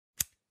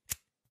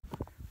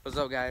What's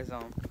up, guys?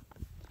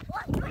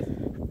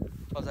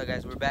 What's up,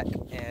 guys? We're back,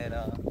 and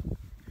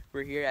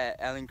we're here at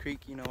Allen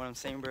Creek. You know what I'm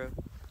saying, bro?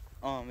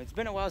 It's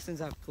been a while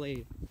since I've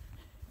played,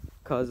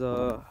 cause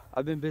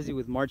I've been busy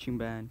with marching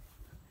band,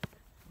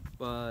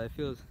 but it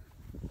feels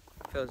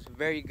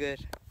very good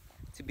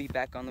to be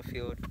back on the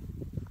field.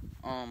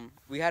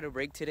 We had a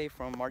break today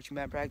from marching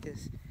band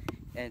practice,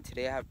 and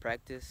today I have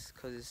practice,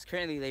 cause it's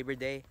currently Labor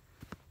Day.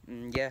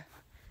 Yeah,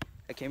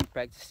 I came to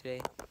practice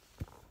today.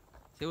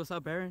 Say what's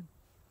up, Aaron.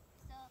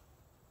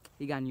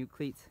 He got new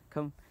cleats.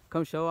 Come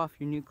show off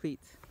your new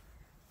cleats.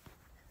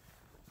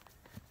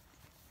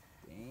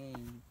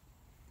 Dang,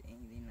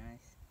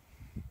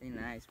 they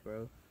nice,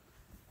 bro.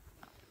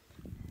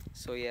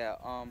 So yeah,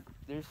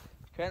 there's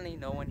currently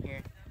no one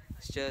here.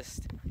 It's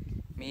just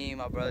me,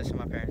 my brothers, and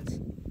my parents.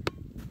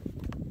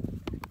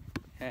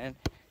 And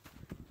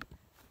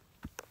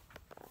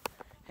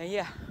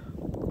yeah,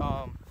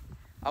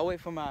 I'll wait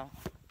for my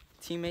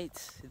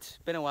teammates. It's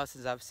been a while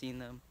since I've seen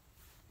them.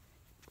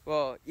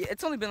 Well, yeah,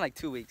 it's only been like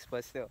 2 weeks,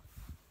 but still.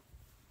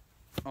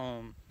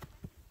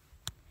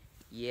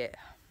 Yeah.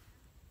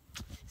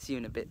 See you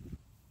in a bit.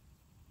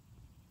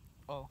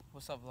 Oh,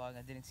 what's up, vlog?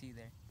 I didn't see you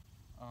there.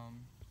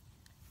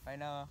 Right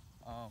now,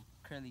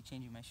 currently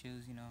changing my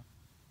shoes, you know.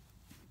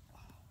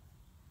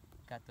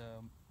 Got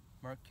the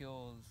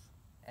Mercurials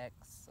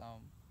X,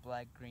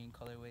 black green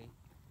colorway.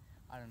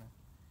 I don't know.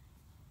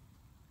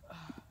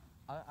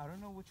 I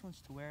don't know which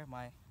ones to wear,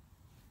 my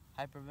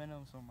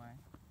Hypervenoms or my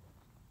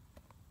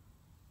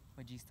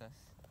Magistas.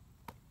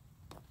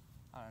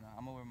 I don't know.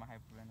 I'm gonna wear my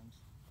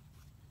Hypervenoms.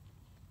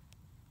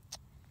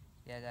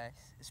 Yeah,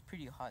 guys, it's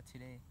pretty hot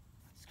today.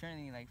 It's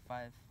currently like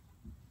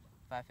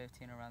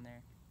 5:15 around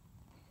there,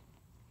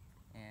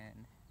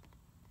 and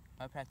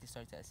my practice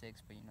starts at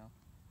 6. But you know,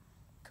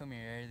 come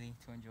here early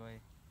to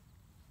enjoy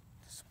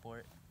the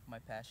sport, my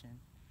passion.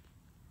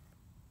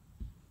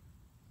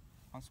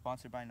 I'm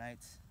sponsored by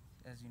Knights,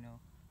 as you know.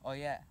 Oh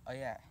yeah.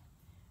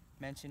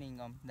 Mentioning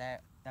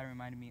that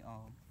reminded me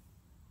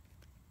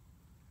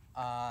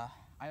I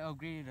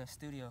upgraded a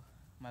studio,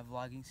 my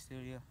vlogging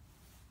studio.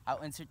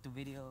 I'll insert the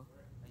video.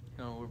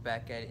 You know, we're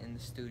back at it in the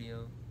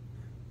studio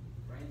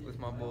with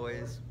my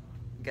boys.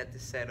 Got the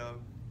setup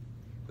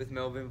with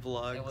Melvin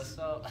Vlogs. Hey, what's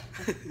up?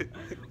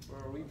 Bro,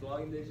 are we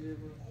vlogging this shit,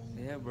 bro?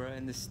 Yeah, bro,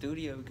 in the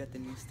studio. We got the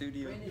new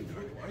studio. Brandon,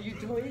 what are you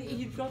doing?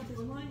 He dropped his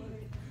mic.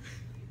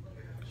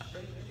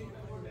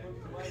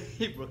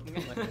 He broke the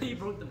mic. He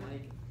broke the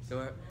mic.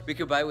 So we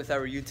could buy with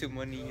our YouTube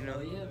money, you know.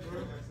 Oh yeah,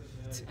 bro.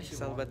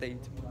 It's all about the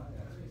YouTube.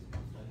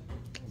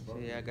 So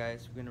yeah,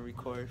 guys, we're gonna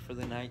record for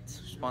the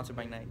Knights, sponsored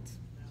by Knights.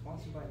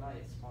 Sponsored by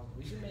Knights.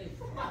 We should make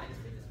Knights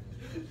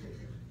for this.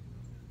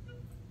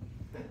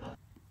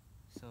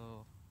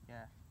 So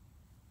yeah,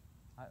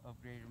 I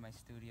upgraded my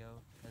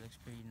studio. It looks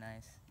pretty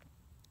nice.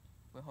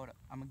 Wait, hold up.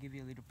 I'm gonna give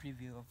you a little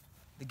preview of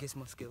the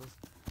Gizmo skills.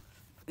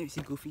 Let me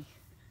see Goofy.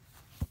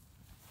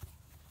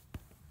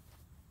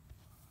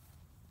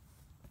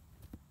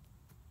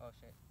 Oh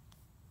shit.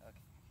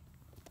 Okay.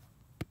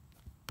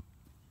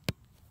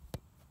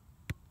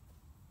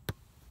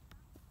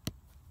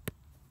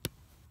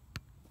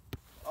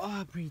 Oh,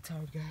 I'm pretty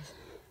tired, guys.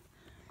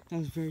 That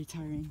was very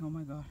tiring. Oh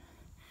my god.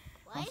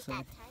 Why is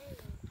that tiring?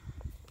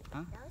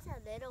 Huh? That was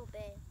a little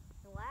bit.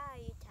 Why are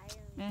you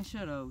tiring? Man,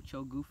 shut up,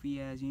 Cho goofy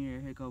ass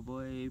junior haircut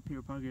boy,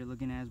 Peter Parker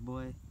looking ass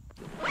boy.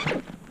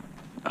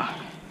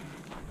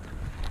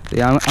 So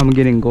yeah, I'm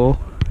getting goal,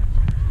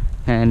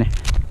 and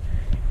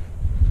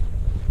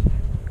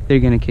they're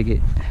gonna kick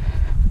it.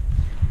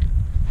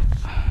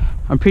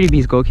 I'm pretty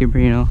beast goalkeeper,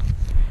 you know,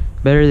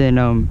 better than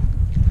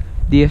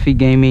DFE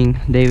Gaming,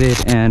 David,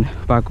 and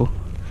Paco.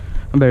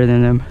 I'm better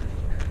than them.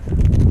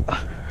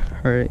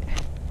 All right,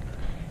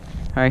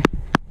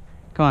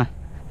 come on,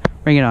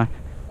 bring it on.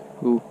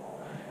 Ooh.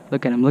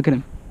 Look at him, look at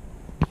him.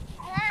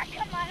 Ah,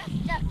 come on,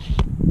 I'm stuck.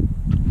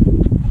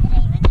 I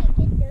didn't even get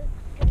through.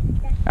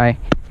 Alright,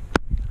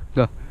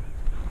 go.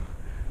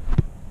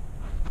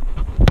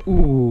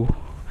 Ooh,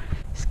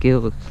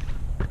 skills.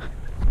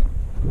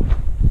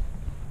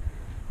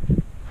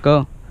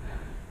 Go.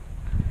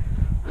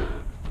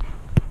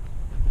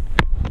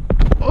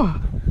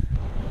 Oh.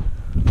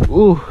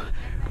 Ooh,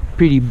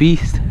 pretty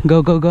beast.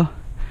 Go, go, go.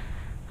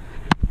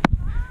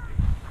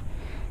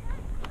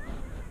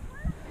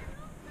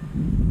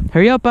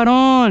 Hurry up,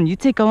 Aaron. You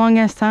take a long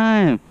ass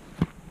time.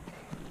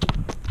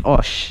 Oh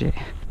shit.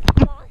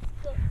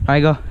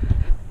 Alright, go.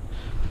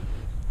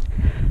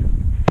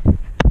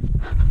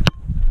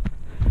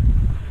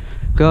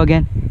 Go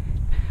again.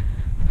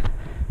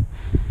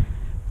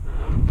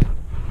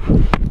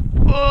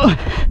 Oh.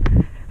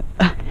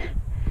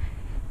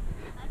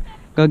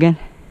 Go again.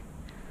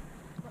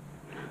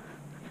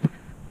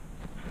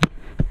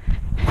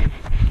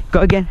 Go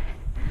again.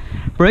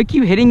 Bro, I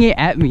keep hitting it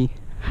at me.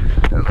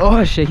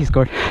 Oh shit, he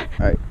scored.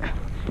 Alright.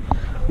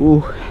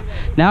 Ooh.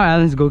 Now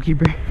Alan's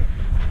goalkeeper.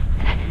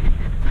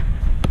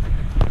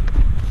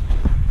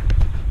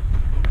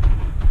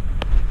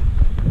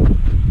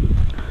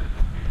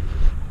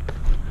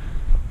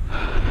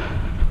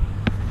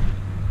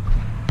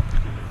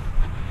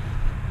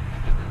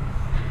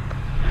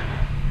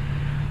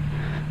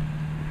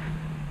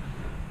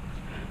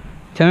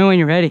 Tell me when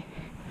you're ready.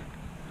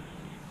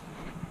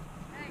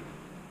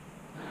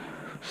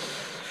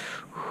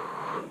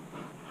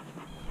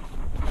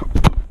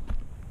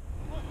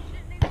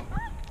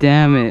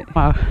 Damn it.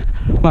 My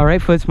right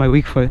foot's my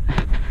weak foot.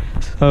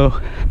 So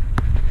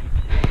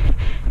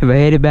if I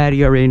hit it bad,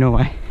 you already know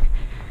why.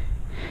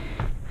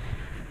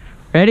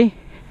 Ready?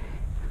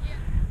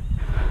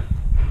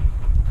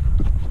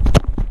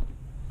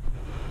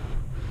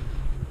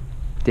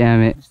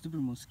 Damn it.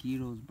 Stupid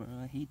mosquitoes, bro.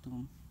 I hate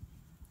them.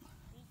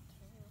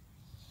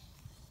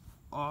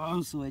 Oh,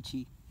 I'm so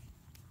itchy.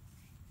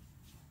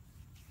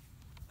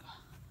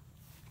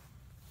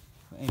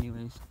 But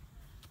anyways,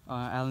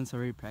 Alan's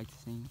already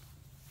practicing.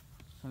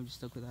 So I'm just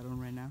stuck with that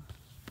one right now.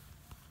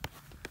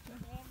 Today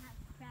I have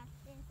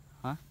practice.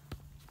 Huh?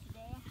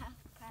 Today I have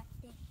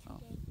practice.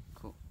 Oh,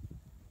 cool.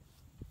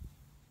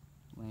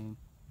 Lame.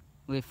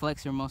 Wait,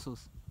 flex your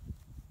muscles.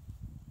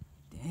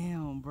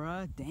 Damn,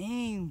 bruh.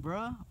 Dang,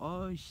 bruh.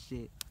 Oh,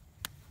 shit.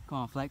 Come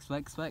on, flex,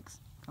 flex, flex.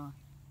 Come on.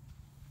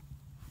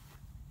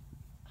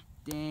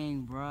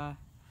 Dang, bruh.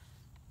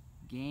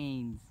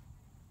 Gains.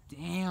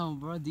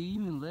 Damn, bruh. Do you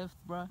even lift,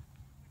 bruh?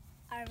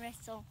 I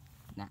wrestle.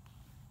 Nah,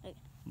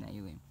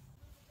 you lame.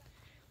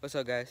 What's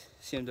up, guys?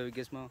 CMW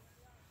Gizmo.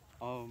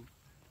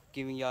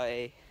 Giving y'all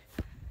a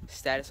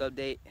status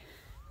update.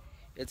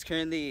 It's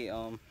currently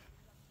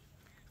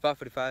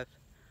 5:45,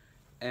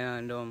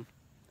 and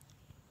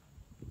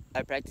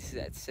I practice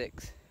at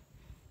 6.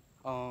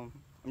 I'm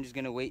just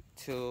gonna wait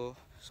till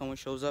someone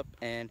shows up,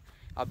 and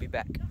I'll be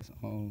back.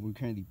 We're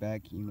currently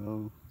back, you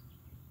know,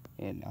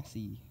 and I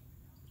see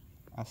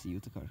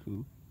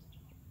Utakaru.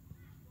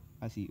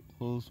 I see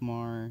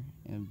Olsmar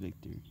and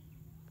Victor.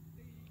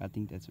 I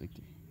think that's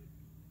Victor.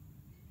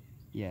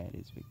 Yeah, it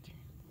is Victor.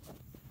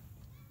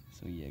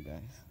 So yeah,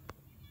 guys.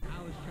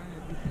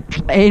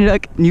 Hey,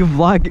 look, new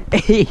vlog.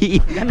 Hey.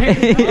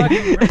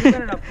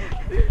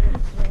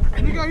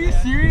 Are you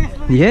serious?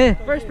 Yeah.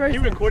 First person.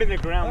 You recording the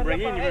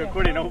groundbreaking, you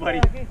recording nobody.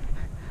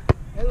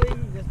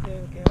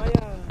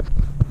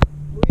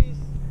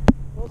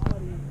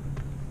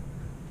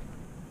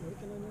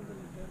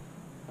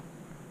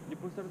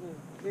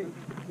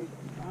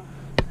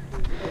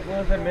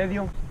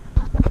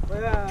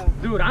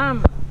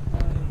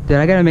 Dude,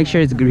 I gotta make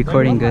sure it's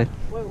recording good.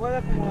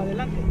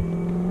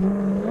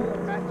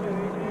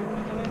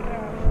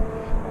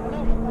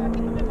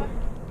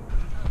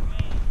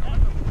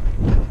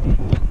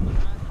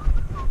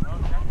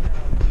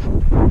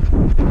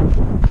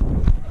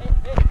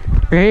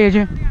 Right here,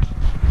 Adrian.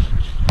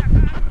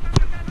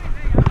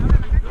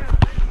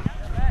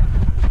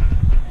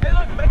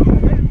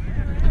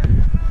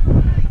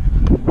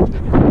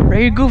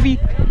 Right here, Goofy.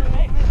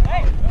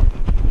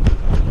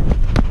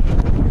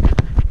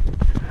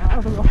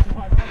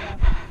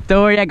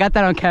 Don't worry, I got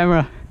that on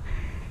camera.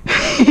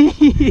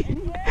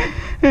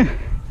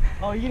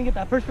 Oh, you gonna get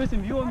that first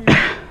person view on me?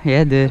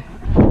 Yeah, dude.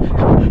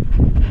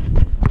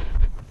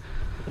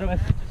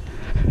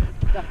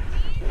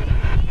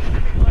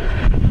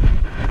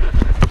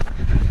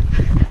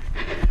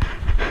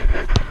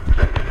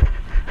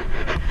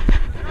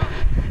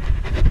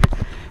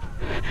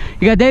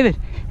 You got David.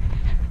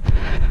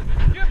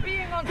 You're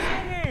being on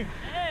center.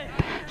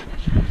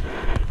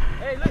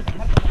 Hey, listen.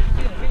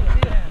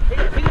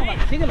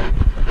 Síguelo.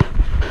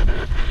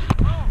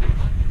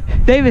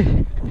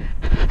 David.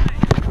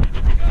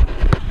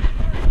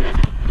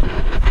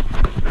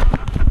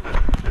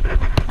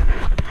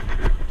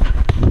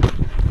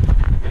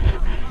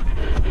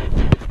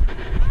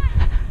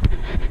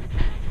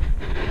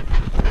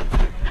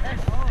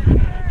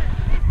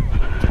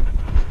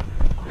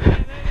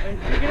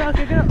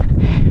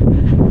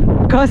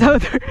 Come on,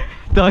 Salvador.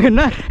 Te va a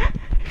ganar.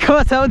 Come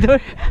on, Salvador.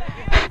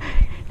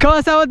 Come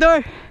on,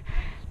 Salvador.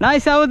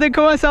 Nice, Salvador.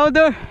 Come on,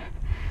 Salvador.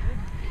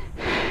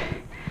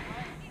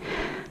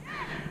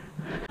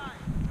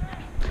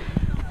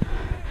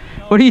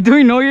 What are you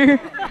doing, Neuer?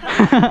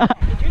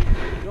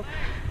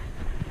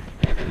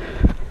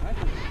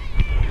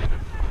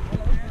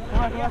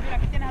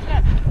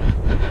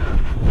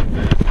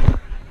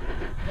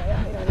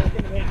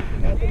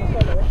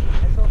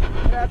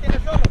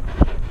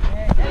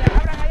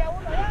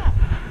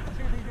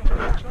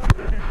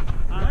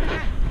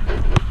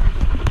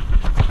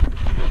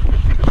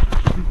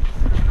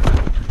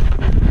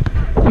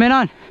 Man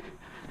on.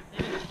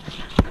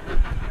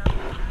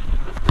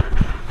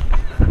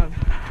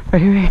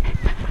 Right here, right here.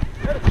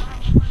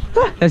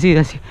 That's you,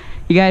 that's you.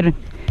 You got it.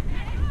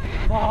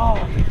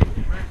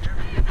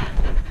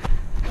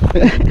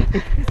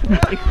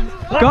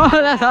 Go,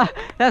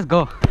 let's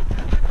go.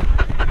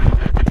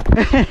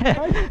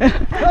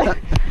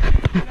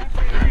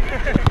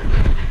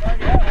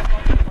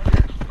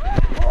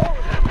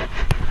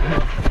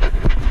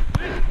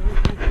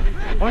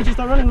 Why don't you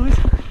start running, Luis?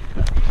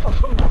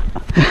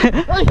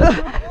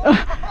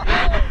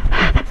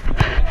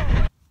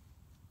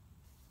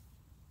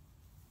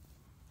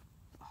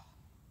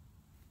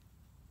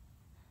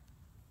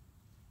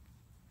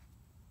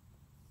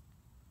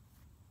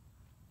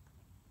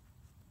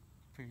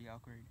 Pretty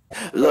awkward.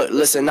 Look,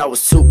 listen, I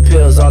was 2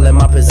 pills all in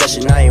my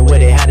possession. I ain't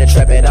with it, had to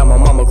trap it out my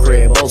mama.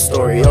 crib, old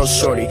story, oh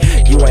shorty.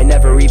 You ain't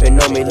never even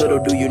know me, little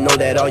do you know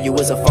that all you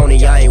is a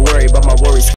phony. I ain't worried about my worries.